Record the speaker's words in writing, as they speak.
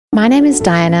My name is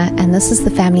Diana, and this is the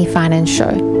Family Finance Show,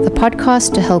 the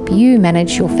podcast to help you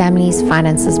manage your family's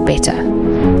finances better.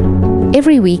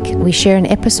 Every week, we share an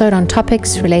episode on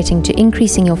topics relating to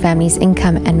increasing your family's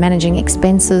income and managing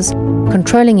expenses,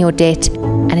 controlling your debt,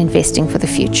 and investing for the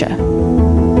future.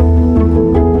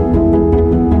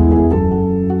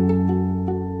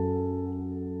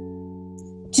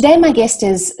 Today, my guest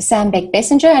is Sam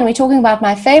Beckbessinger, and we're talking about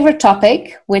my favorite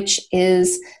topic, which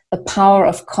is the power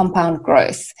of compound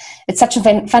growth. It's such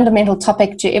a fundamental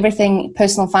topic to everything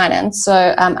personal finance.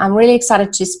 So I'm really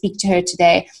excited to speak to her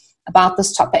today about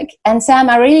this topic. And Sam,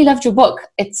 I really loved your book.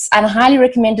 And I highly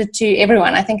recommend it to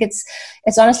everyone. I think it's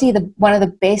honestly one of the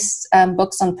best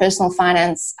books on personal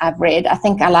finance I've read. I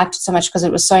think I liked it so much because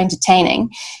it was so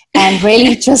entertaining and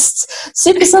really just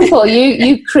super simple.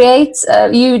 You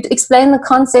explain the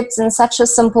concepts in such a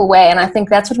simple way. And I think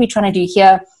that's what we're trying to do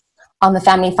here on the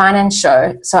Family Finance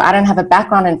Show. So I don't have a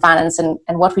background in finance, and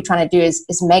what we're trying to do is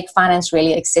make finance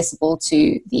really accessible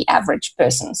to the average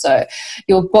person. So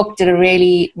your book did a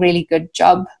really, really good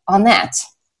job on that.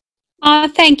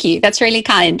 Thank you. That's really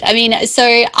kind. I mean, so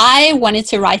I wanted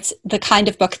to write the kind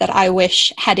of book that I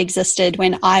wish had existed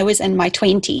when I was in my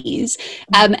 20s.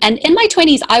 And in my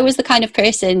 20s, I was the kind of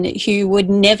person who would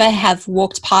never have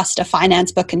walked past a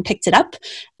finance book and picked it up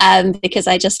because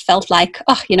I just felt like,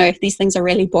 these things are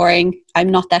really boring. I'm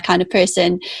not that kind of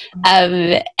person.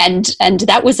 And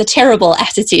that was a terrible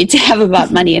attitude to have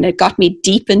about money, and it got me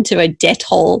deep into a debt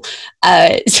hole.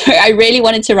 So I really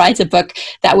wanted to write a book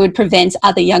that would prevent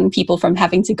other young people from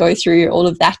having to go through all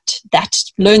of that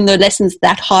learn the lessons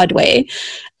that hard way.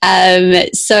 I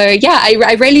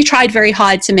really tried very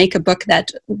hard to make a book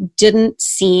that didn't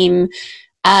seem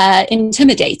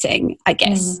intimidating, I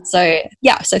guess. So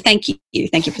thank you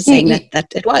for saying that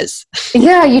it was.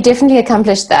 Yeah, you definitely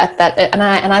accomplished that. And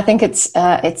I think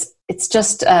it's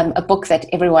just a book that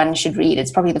everyone should read.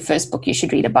 It's probably the first book you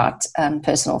should read about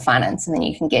personal finance, and then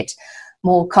you can get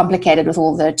more complicated with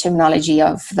all the terminology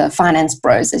of the finance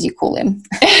bros, as you call them.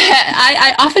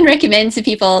 I often recommend to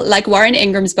people, like Warren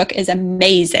Ingram's book is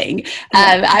amazing.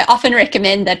 I often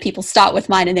recommend that people start with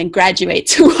mine and then graduate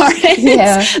to Warren's.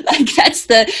 Yeah. Like that's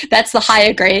the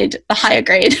higher grade. The higher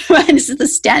grade. Mine is the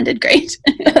standard grade.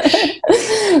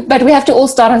 But we have to all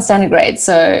start on standard grade.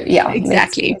 So yeah,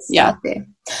 exactly. Let's start there.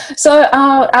 So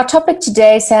our topic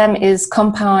today, Sam, is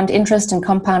compound interest and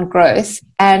compound growth.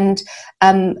 And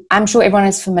I'm sure everyone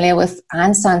is familiar with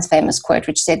Einstein's famous quote,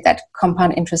 which said that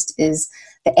compound interest is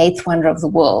the eighth wonder of the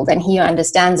world. And he who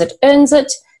understands it earns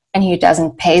it, and he who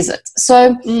doesn't pays it.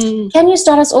 So can you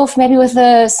start us off maybe with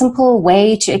a simple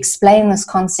way to explain this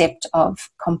concept of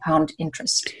compound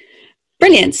interest?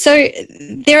 Brilliant. So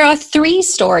there are three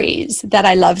stories that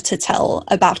I love to tell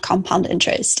about compound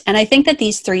interest. And I think that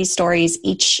these three stories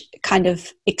each kind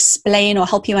of explain or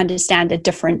help you understand a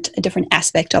different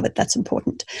aspect of it that's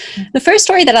important. The first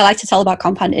story that I like to tell about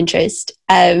compound interest,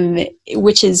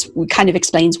 which kind of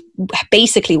explains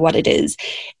basically what it is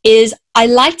I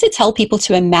like to tell people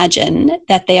to imagine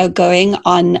that they are going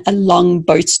on a long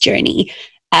boat journey.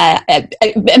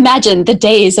 Imagine the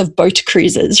days of boat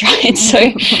cruises, right? So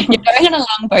you're going on a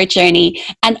long boat journey,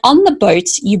 and on the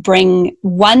boat you bring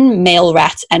one male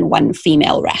rat and one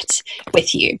female rat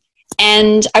with you.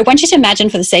 And I want you to imagine,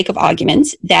 for the sake of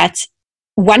argument, that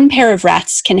one pair of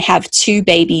rats can have two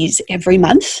babies every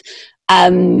month.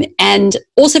 And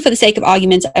also, for the sake of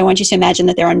argument, I want you to imagine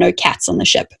that there are no cats on the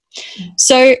ship.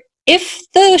 So if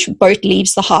the boat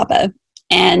leaves the harbor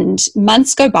and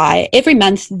months go by, every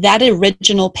month that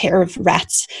original pair of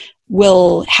rats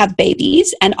will have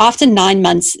babies. And after 9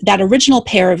 months, that original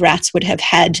pair of rats would have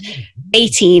had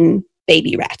 18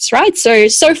 baby rats, right? So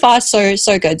far,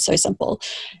 so good, so simple.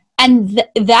 And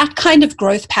that kind of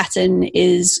growth pattern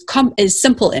is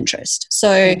simple interest.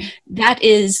 So that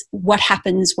is what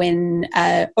happens when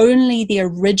only the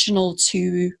original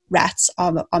two rats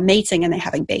are mating and they're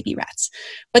having baby rats.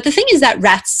 But the thing is that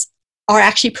rats are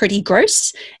actually pretty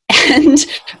gross, and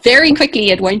very quickly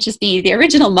it won't just be the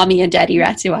original mommy and daddy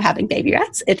rats who are having baby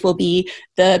rats, it will be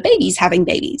the babies having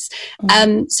babies.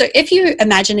 So if you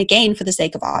imagine, again for the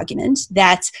sake of argument,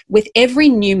 that with every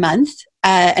new month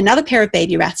another pair of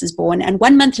baby rats is born, and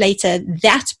 1 month later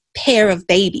that pair of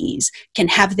babies can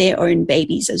have their own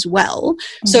babies as well.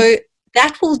 So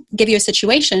that will give you a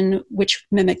situation which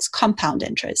mimics compound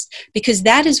interest, because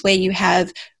that is where you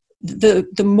have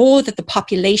the more that the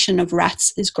population of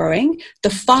rats is growing, the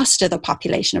faster the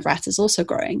population of rats is also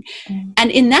growing. And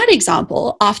in that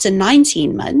example, after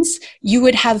 19 months, you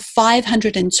would have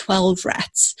 512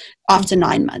 rats after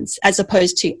 9 months, as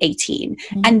opposed to 18.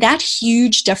 And that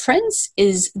huge difference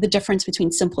is the difference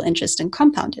between simple interest and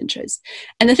compound interest.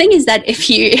 And the thing is that if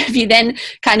you then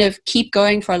kind of keep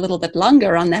going for a little bit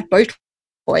longer on that boat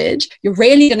voyage, you're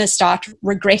really going to start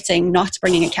regretting not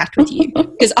bringing a cat with you,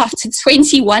 because after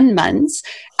 21 months,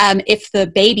 if the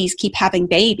babies keep having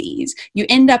babies, you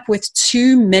end up with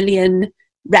 2 million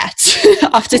rats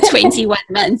after 21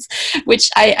 months,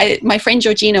 which my friend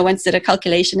Georgina once did a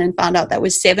calculation and found out that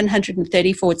was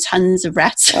 734 tons of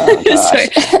rats. Oh, So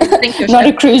I think not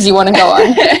a cruise you want to go on.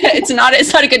 It's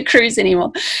not a good cruise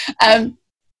anymore.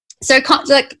 So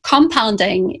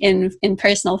compounding in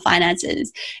personal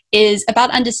finances is about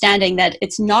understanding that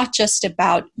it's not just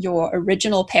about your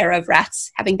original pair of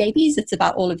rats having babies, it's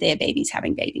about all of their babies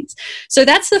having babies. So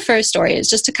that's the first story, is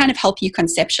just to kind of help you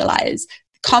conceptualize.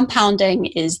 Compounding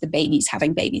is the babies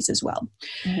having babies as well.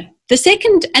 The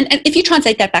second, and if you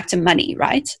translate that back to money,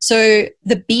 right? So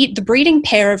the breeding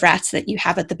pair of rats that you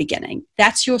have at the beginning,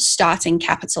 that's your starting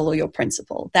capital or your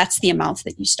principal. That's the amount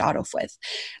that you start off with.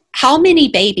 How many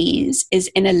babies is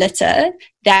in a litter?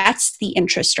 That's the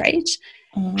interest rate.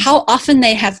 How often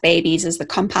they have babies is the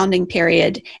compounding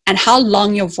period, and how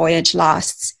long your voyage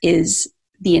lasts is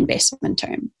the investment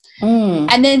term.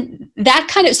 And then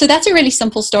so that's a really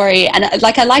simple story. And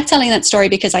I like telling that story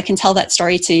because I can tell that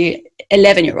story to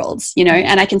 11-year-olds,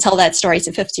 and I can tell that story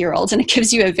to 50-year-olds, and it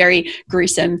gives you a very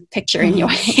gruesome picture in your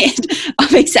head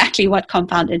of exactly what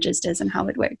compound interest is and how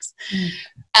it works.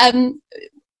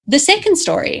 The second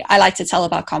story I like to tell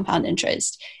about compound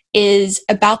interest is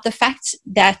about the fact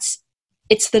that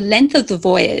it's the length of the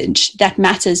voyage that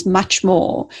matters much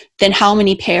more than how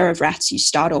many pair of rats you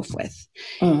start off with.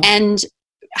 And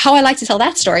how I like to tell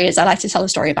that story is I like to tell a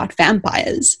story about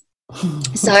vampires.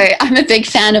 So I'm a big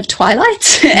fan of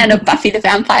Twilight and of Buffy the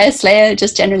Vampire Slayer,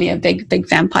 just generally a big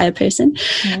vampire person.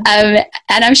 And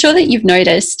I'm sure that you've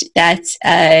noticed that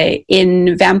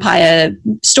in vampire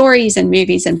stories and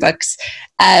movies and books,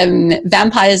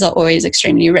 vampires are always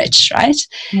extremely rich, right?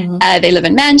 They live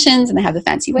in mansions and they have the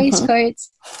fancy waistcoats.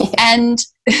 And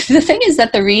the thing is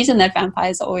that the reason that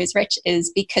vampires are always rich is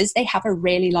because they have a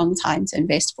really long time to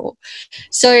invest for.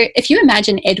 So if you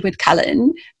imagine Edward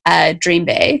Cullen, Dream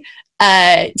Bay,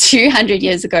 200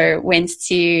 years ago went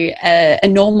to a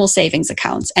normal savings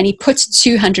account, and he put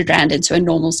 200 Rand into a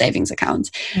normal savings account.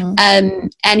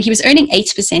 And he was earning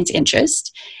 8%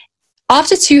 interest.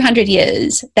 After 200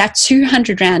 years, that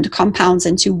 200 Rand compounds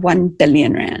into 1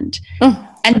 billion Rand.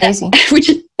 And which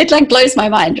it blows my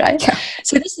mind, right? Yeah.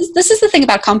 So this is the thing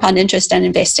about compound interest and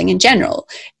investing in general,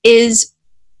 is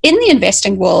in the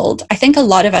investing world, I think a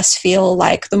lot of us feel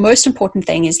like the most important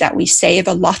thing is that we save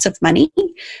a lot of money,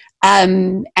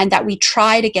 and that we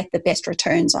try to get the best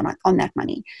returns on that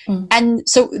money. And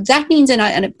so that means,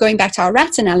 and going back to our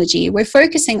rats analogy, we're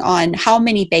focusing on how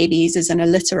many babies is in a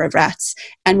litter of rats,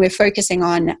 and we're focusing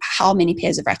on how many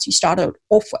pairs of rats you started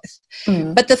off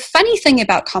with. But the funny thing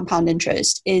about compound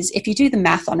interest is if you do the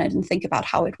math on it and think about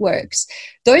how it works,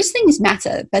 those things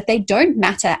matter, but they don't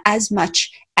matter as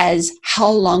much as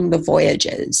how long the voyage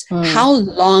is, how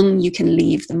long you can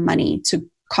leave the money to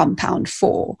compound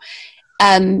for.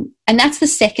 And that's the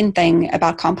second thing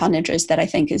about compound interest that I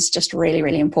think is just really,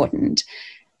 really important.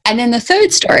 And then the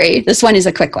third story, this one is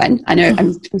a quick one. I know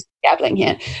I'm gabbling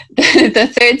here.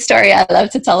 The third story I love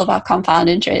to tell about compound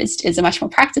interest is a much more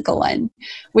practical one,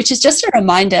 which is just a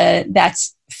reminder that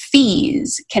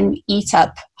fees can eat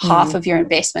up half of your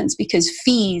investments, because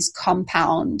fees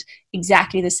compound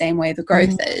exactly the same way the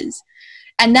growth is.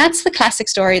 And that's the classic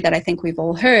story that I think we've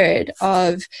all heard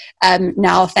of.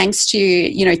 Now, thanks to,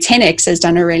 10X has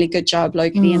done a really good job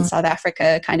locally in South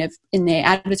Africa, kind of in their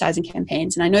advertising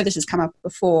campaigns. And I know this has come up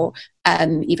before,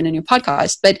 even in your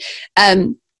podcast, but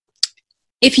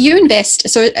if you invest,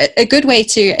 so a good way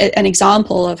an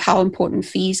example of how important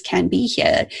fees can be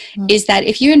here is that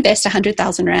if you invest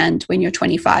 100,000 Rand when you're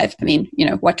 25, I mean,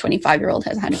 what 25-year-old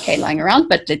has 100K lying around,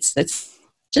 but that's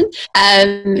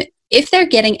if they're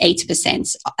getting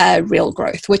 8% real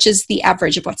growth, which is the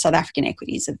average of what South African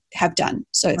equities have done.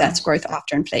 So that's growth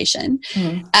after inflation.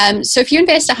 So if you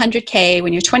invest 100K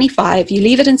when you're 25, you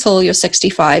leave it until you're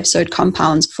 65, so it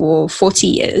compounds for 40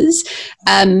 years.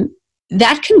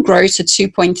 That can grow to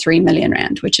 2.3 million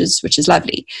Rand, which is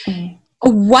lovely. A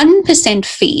 1%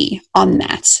 fee on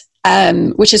that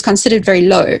which is considered very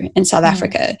low in South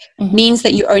Africa, means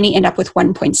that you only end up with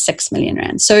 1.6 million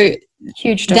rand. So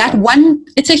huge difference.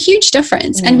 It's a huge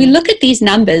difference. And we look at these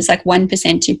numbers like 1%,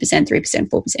 2%, 3%,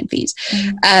 4% fees.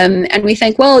 And we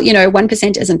think, well,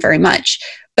 1% isn't very much.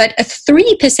 But a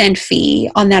 3% fee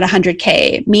on that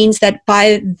 100K means that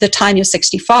by the time you're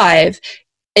 65,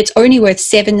 it's only worth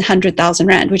 700,000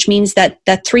 rand, which means that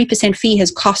that 3% fee has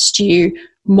cost you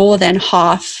more than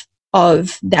half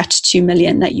of that 2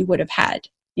 million that you would have had.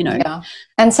 Yeah.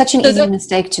 And such an easy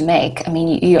mistake to make. I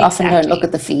mean, you often don't look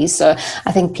at the fees. So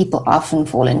I think people often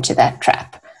fall into that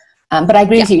trap. But I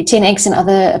agree with you. 10X and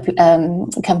other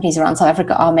companies around South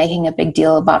Africa are making a big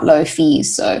deal about low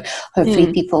fees. So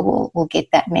hopefully people will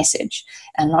get that message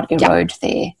and not erode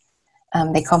their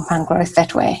compound growth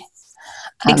that way.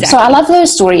 So I love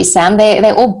those stories, Sam.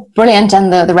 They're all brilliant,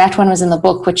 and the rat one was in the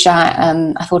book, which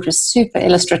I thought was super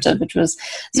illustrative. It's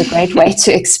a great way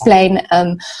to explain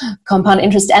compound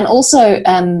interest, and also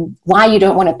why you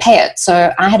don't want to pay it.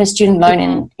 So I had a student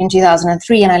loan in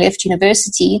 2003, and I left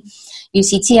university,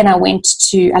 UCT, and I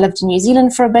lived in New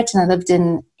Zealand for a bit, and I lived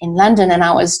in London, and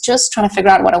I was just trying to figure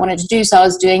out what I wanted to do. So I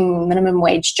was doing minimum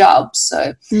wage jobs.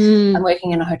 So I'm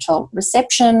working in a hotel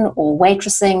reception or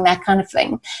waitressing, that kind of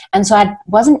thing. And so I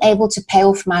wasn't able to pay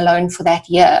off my loan for that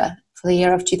year, for the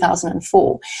year of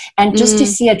 2004. And just to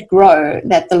see it grow,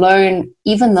 that the loan,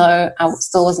 even though I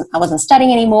wasn't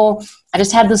studying anymore, I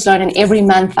just had this loan, and every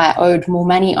month I owed more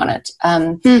money on it.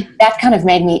 That kind of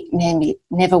made me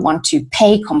never want to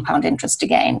pay compound interest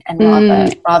again, and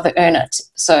rather earn it.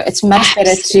 So it's much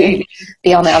better to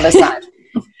be on the other side.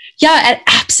 Yeah,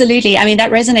 absolutely. I mean,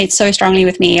 that resonates so strongly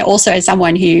with me. Also, as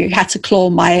someone who had to claw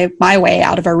my way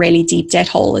out of a really deep debt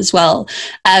hole as well.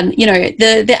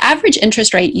 The average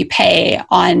interest rate you pay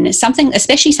on something,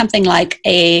 especially something like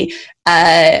a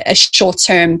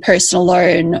short-term personal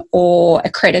loan or a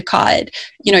credit card,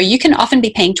 you can often be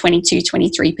paying 22,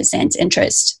 23%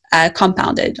 interest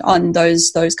compounded on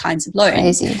those kinds of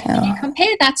loans. Crazy, yeah. And you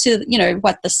compare that to,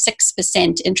 what the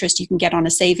 6% interest you can get on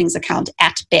a savings account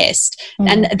at best.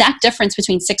 And that difference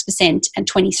between 6%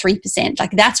 and 23%,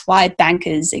 like that's why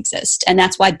bankers exist. And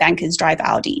that's why bankers drive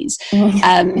Audis.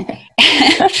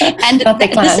 And not their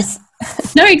clients.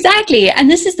 No, exactly. And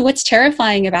this is what's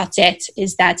terrifying about debt,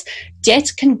 is that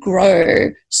debt can grow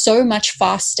so much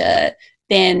faster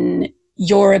than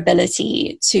your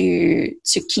ability to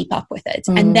keep up with it.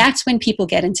 And that's when people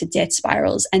get into debt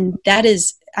spirals. And that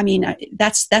is,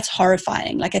 that's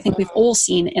horrifying. Like, I think we've all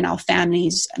seen in our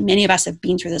families, many of us have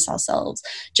been through this ourselves,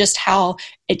 just how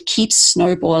it keeps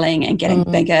snowballing and getting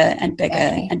bigger and bigger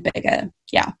and bigger.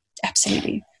 Yeah,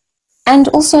 absolutely. And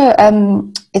also,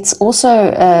 it's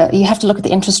also, you have to look at the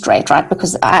interest rate, right?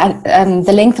 Because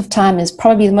the length of time is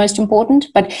probably the most important,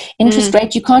 but interest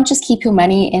rate, you can't just keep your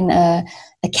money in a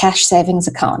cash savings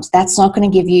account. That's not going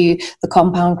to give you the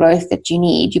compound growth that you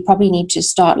need. You probably need to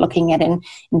start looking at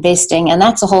investing, and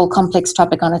that's a whole complex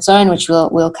topic on its own, which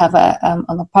we'll cover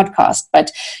on the podcast.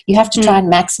 But you have to try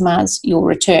and maximize your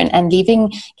return, and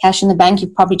leaving cash in the bank, you're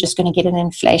probably just going to get an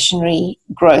inflationary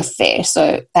growth there.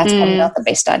 So that's probably not the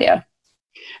best idea.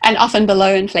 And often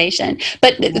below inflation.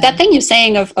 But that thing you're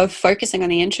saying of focusing on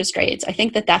the interest rates, I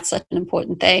think that's such an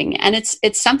important thing. And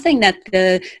it's something that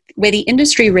where the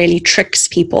industry really tricks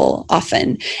people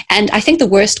often. And I think the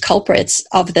worst culprits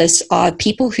of this are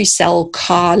people who sell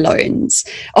car loans.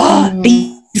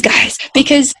 These guys.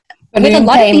 Because with a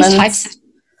lot of these types of,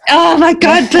 oh my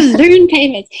God, balloon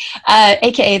payments,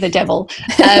 aka the devil.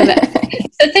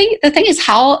 The thing is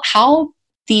how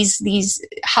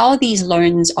these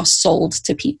loans are sold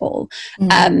to people,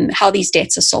 how these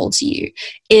debts are sold to you,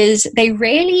 is they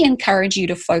really encourage you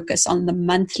to focus on the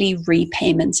monthly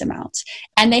repayment amount.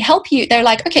 And they help you. They're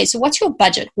like, okay, so what's your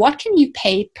budget? What can you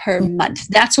pay per month?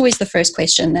 That's always the first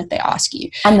question that they ask you.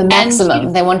 And the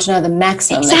maximum. They want to know the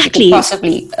maximum that you could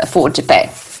possibly afford to pay.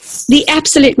 The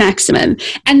absolute maximum.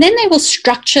 And then they will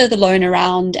structure the loan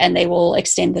around, and they will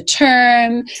extend the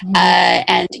term,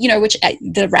 and which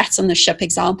the rats on the ship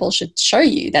example should show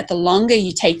you, that the longer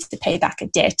you take to pay back a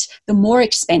debt, the more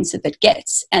expensive it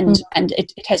gets, and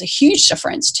it has a huge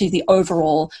difference to the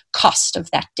overall cost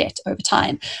of that debt over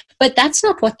time. But that's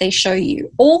not what they show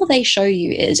you. All they show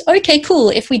you is, okay, cool,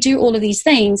 if we do all of these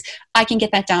things, I can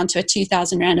get that down to a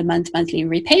 2,000 Rand a month monthly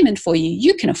repayment for you.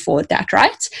 You can afford that,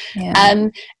 right? Yeah.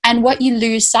 And what you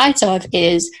lose sight of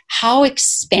is how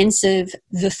expensive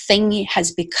the thing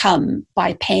has become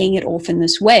by paying it off in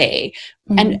this way.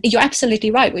 And you're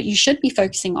absolutely right. What you should be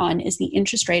focusing on is the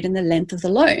interest rate and the length of the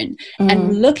loan,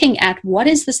 and looking at what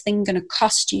is this thing going to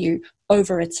cost you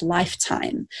over its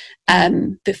lifetime,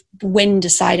 when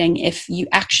deciding if you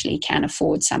actually can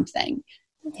afford something.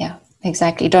 Yeah,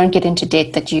 exactly. Don't get into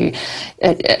debt that you,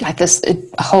 like this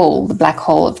hole, the black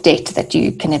hole of debt that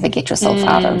you can never get yourself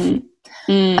out of.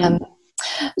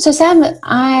 So Sam,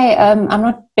 I'm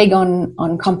not big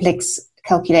on complex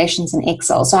calculations in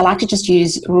Excel, so I like to just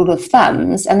use rule of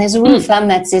thumbs. And there's a rule of thumb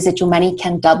that says that your money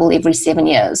can double every 7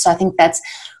 years. So I think that's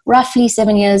roughly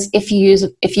 7 years if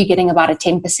you're getting about a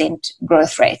 10%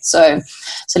 growth rate. So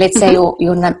let's say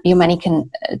your money can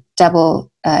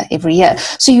double every year.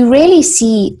 So you really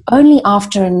see only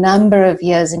after a number of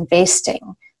years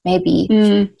investing, maybe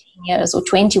 15 years or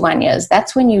 21 years,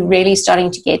 that's when you're really starting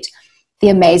to get the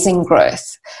amazing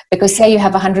growth. Because say you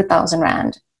have 100,000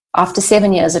 Rand, after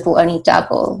 7 years it will only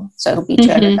double, so it'll be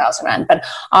 200,000 Rand. But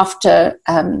after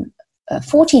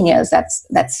 14 years,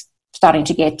 that's starting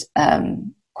to get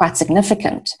quite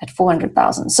significant at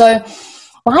 400,000. So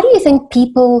why do you think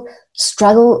people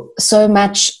struggle so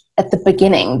much at the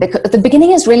beginning? Because the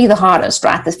beginning is really the hardest,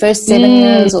 right? The first 7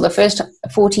 years or the first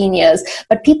 14 years,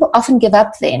 but people often give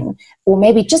up then, or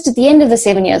maybe just at the end of the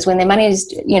 7 years when their money is,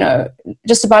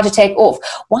 just about to take off.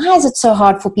 Why is it so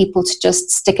hard for people to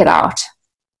just stick it out?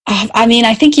 I mean,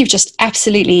 I think you've just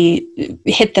absolutely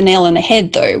hit the nail on the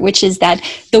head, though, which is that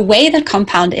the way that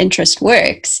compound interest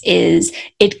works is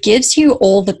it gives you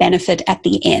all the benefit at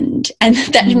the end. And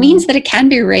that means that it can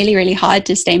be really, really hard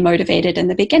to stay motivated in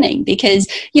the beginning because,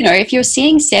 if you're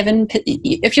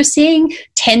seeing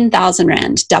 10,000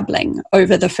 Rand doubling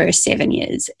over the first 7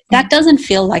 years, that doesn't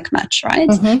feel like much, right?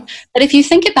 But if you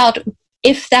think about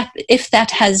if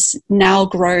that has now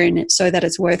grown so that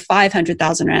it's worth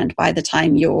 500,000 Rand by the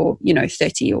time you're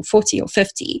 30 or 40 or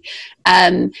 50,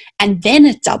 and then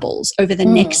it doubles over the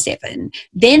next 7,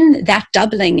 then that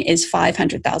doubling is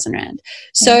 500,000 Rand.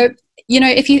 So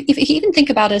if you even think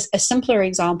about a simpler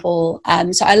example,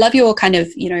 so I love your kind of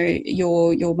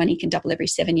your money can double every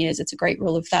 7 years. It's a great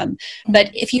rule of thumb.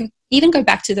 But if you even go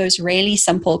back to those really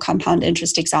simple compound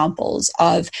interest examples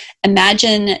of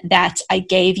imagine that I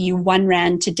gave you 1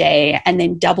 Rand today and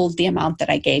then doubled the amount that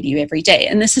I gave you every day.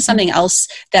 And this is something else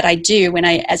that I do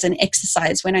as an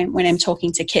exercise when I'm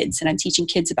talking to kids and I'm teaching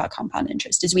kids about compound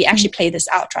interest is we actually play this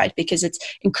out, right? Because it's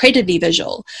incredibly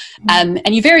visual. And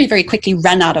you very, very quickly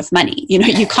run out of money.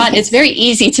 You can't, it's very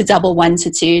easy to double 1 to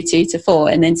 2, 2 to 4,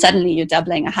 and then suddenly you're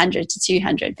doubling 100 to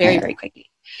 200 very, very quickly.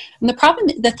 And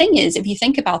the thing is, if you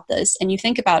think about this and you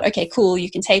think about, okay, cool, you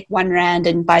can take 1 Rand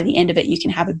and by the end of it, you can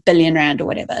have 1 billion Rand or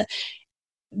whatever.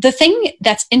 The thing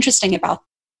that's interesting about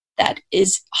that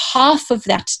is half of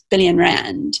that 1 billion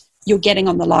Rand you're getting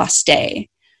on the last day.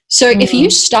 So if you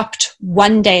stopped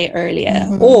 1 day earlier,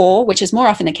 or, which is more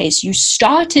often the case, you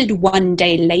started 1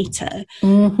 day later,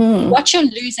 what you're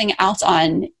losing out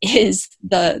on is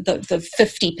the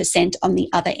 50% on the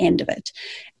other end of it.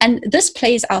 And this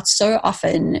plays out so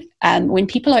often when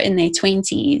people are in their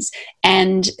 20s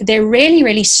and they're really,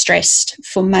 really stressed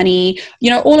for money.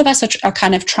 All of us are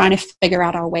kind of trying to figure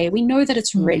out our way. We know that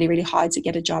it's really, really hard to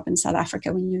get a job in South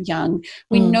Africa when you're young.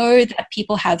 We know that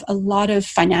people have a lot of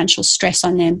financial stress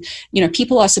on them.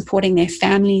 People are supporting their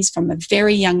families from a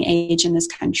very young age in this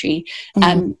country.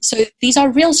 So these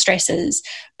are real stresses.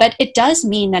 But it does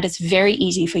mean that it's very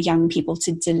easy for young people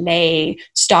to delay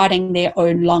starting their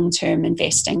own long-term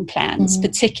investing plans,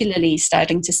 particularly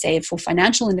starting to save for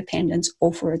financial independence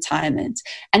or for retirement.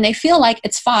 And they feel like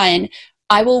it's fine.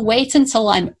 I will wait until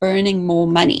I'm earning more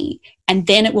money and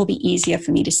then it will be easier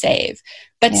for me to save.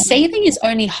 But saving is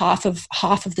only half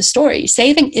of the story.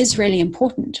 Saving is really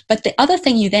important. But the other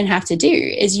thing you then have to do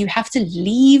is you have to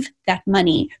leave that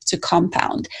money to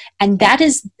compound. And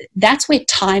that's where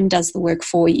time does the work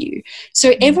for you.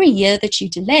 So every year that you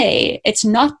delay, it's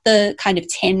not the kind of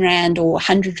 10 Rand or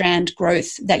 100 Rand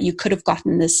growth that you could have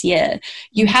gotten this year.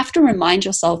 You have to remind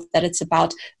yourself that it's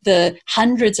about the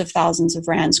hundreds of thousands of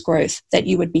Rands growth that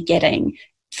you would be getting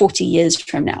 40 years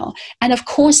from now. And of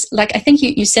course, like I think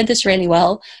you said this really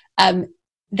well,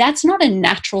 that's not a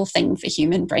natural thing for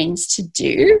human brains to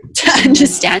do, to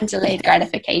understand delayed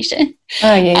gratification.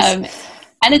 Oh, yes.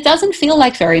 And it doesn't feel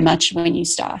like very much when you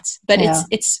start, but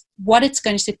it's what it's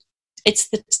going to, it's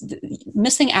the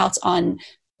missing out on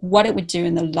what it would do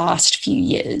in the last few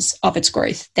years of its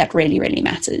growth that really, really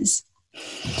matters.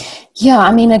 Yeah,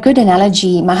 I mean, a good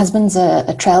analogy, my husband's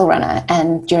a trail runner,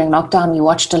 and during lockdown we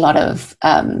watched a lot of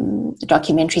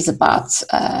documentaries about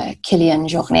Kilian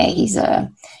Jornet.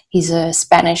 He's a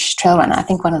Spanish trail runner, I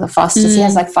think one of the fastest. He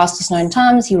has like fastest known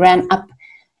times. He ran up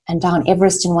and down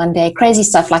Everest in 1 day, crazy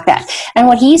stuff like that. And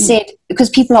what he said, because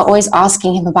people are always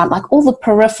asking him about like all the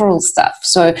peripheral stuff,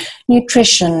 so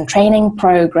nutrition, training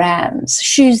programs,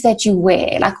 shoes that you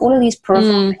wear, like all of these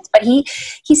peripheral things. But he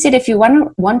said if you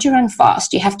want to run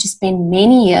fast, you have to spend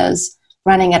many years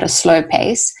running at a slow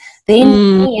pace,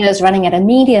 then many years running at a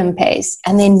medium pace,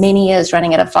 and then many years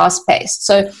running at a fast pace.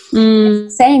 So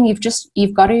saying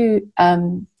you've got to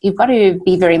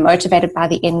be very motivated by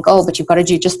the end goal, but you've got to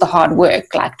do just the hard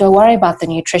work. Like, don't worry about the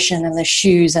nutrition and the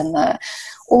shoes and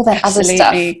all that other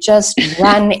stuff. Just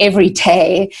run every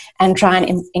day and try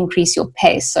and increase your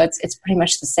pace. So it's pretty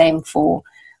much the same for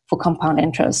compound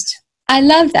interest. I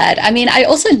love that. I mean, I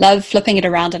also love flipping it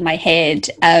around in my head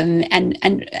and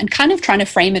kind of trying to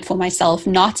frame it for myself,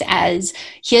 not as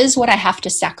here's what I have to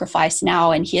sacrifice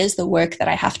now and here's the work that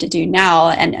I have to do now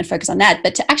and focus on that,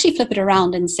 but to actually flip it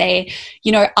around and say,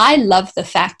 I love the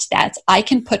fact that I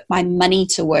can put my money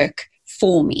to work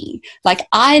for me. Like,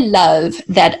 I love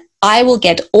that I will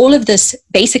get all of this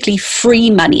basically free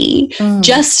money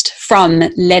just from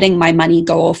letting my money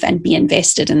go off and be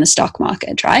invested in the stock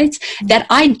market, right? That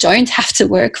I don't have to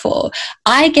work for.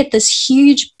 I get this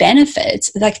huge benefit,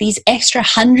 like these extra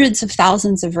hundreds of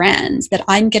thousands of rands that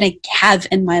I'm going to have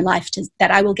in my life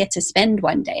that I will get to spend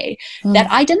one day,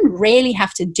 that I didn't really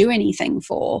have to do anything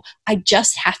for. I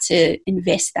just had to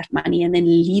invest that money and then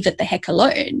leave it the heck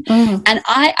alone. And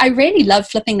I really love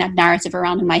flipping that narrative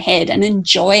around in my head and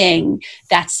enjoying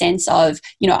that sense of,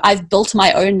 I've built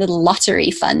my own little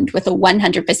lottery fund with a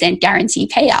 100% guarantee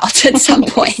payout at some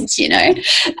point,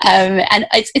 and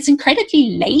it's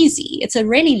incredibly lazy. It's a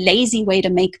really lazy way to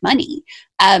make money,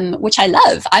 which I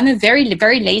love. I'm a very,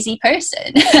 very lazy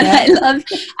person. And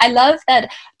I love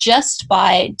that just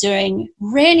by doing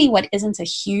really what isn't a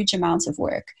huge amount of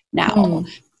work now,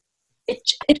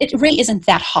 it really isn't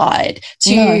that hard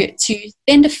to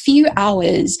spend a few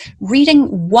hours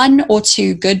reading one or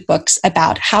two good books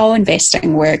about how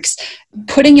investing works,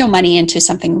 putting your money into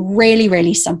something really,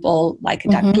 really simple, like a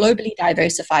globally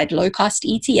diversified, low-cost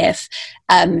ETF,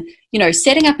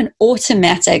 setting up an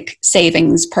automatic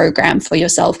savings program for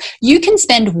yourself. You can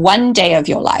spend one day of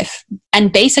your life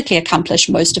and basically accomplish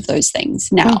most of those things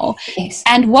now. Yes.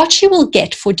 And what you will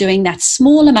get for doing that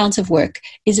small amount of work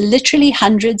is literally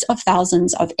hundreds of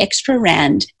thousands of extra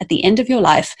rand at the end of your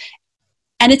life.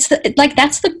 And it's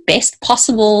that's the best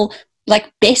possible,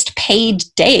 best paid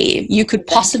day you could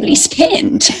possibly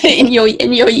spend in your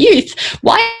youth.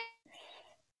 Why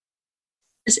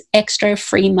is extra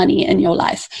free money in your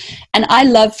life? And I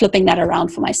love flipping that around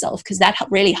for myself because that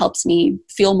really helps me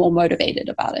feel more motivated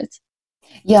about it.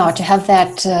 Yeah, to have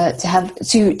that,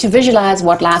 to visualize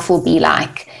what life will be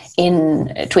like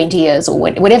in 20 years or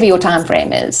whatever your time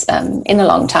frame is, in a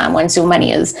long time, once your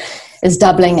money is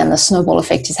doubling and the snowball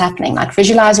effect is happening. Like,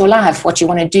 visualize your life, what you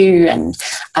want to do, and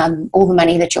all the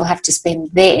money that you'll have to spend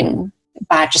then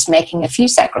by just making a few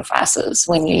sacrifices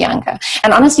when you're younger.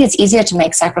 And honestly, it's easier to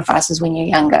make sacrifices when you're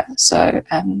younger. So,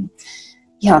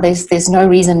 there's no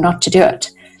reason not to do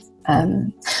it.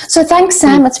 So thanks,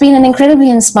 Sam. It's been an incredibly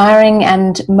inspiring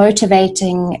and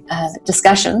motivating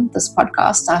discussion, this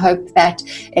podcast. I hope that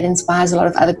it inspires a lot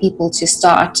of other people to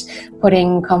start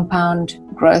putting compound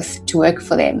growth to work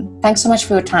for them. Thanks so much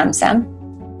for your time, Sam.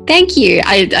 Thank you.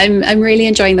 I'm really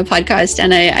enjoying the podcast,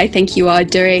 and I think you are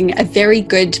doing a very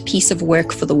good piece of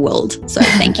work for the world. So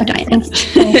thank you, Diane.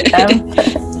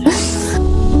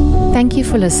 Thank you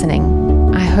for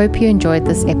listening. I hope you enjoyed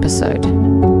this episode.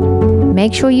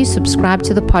 Make sure you subscribe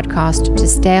to the podcast to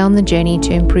stay on the journey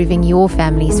to improving your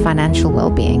family's financial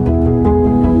well-being.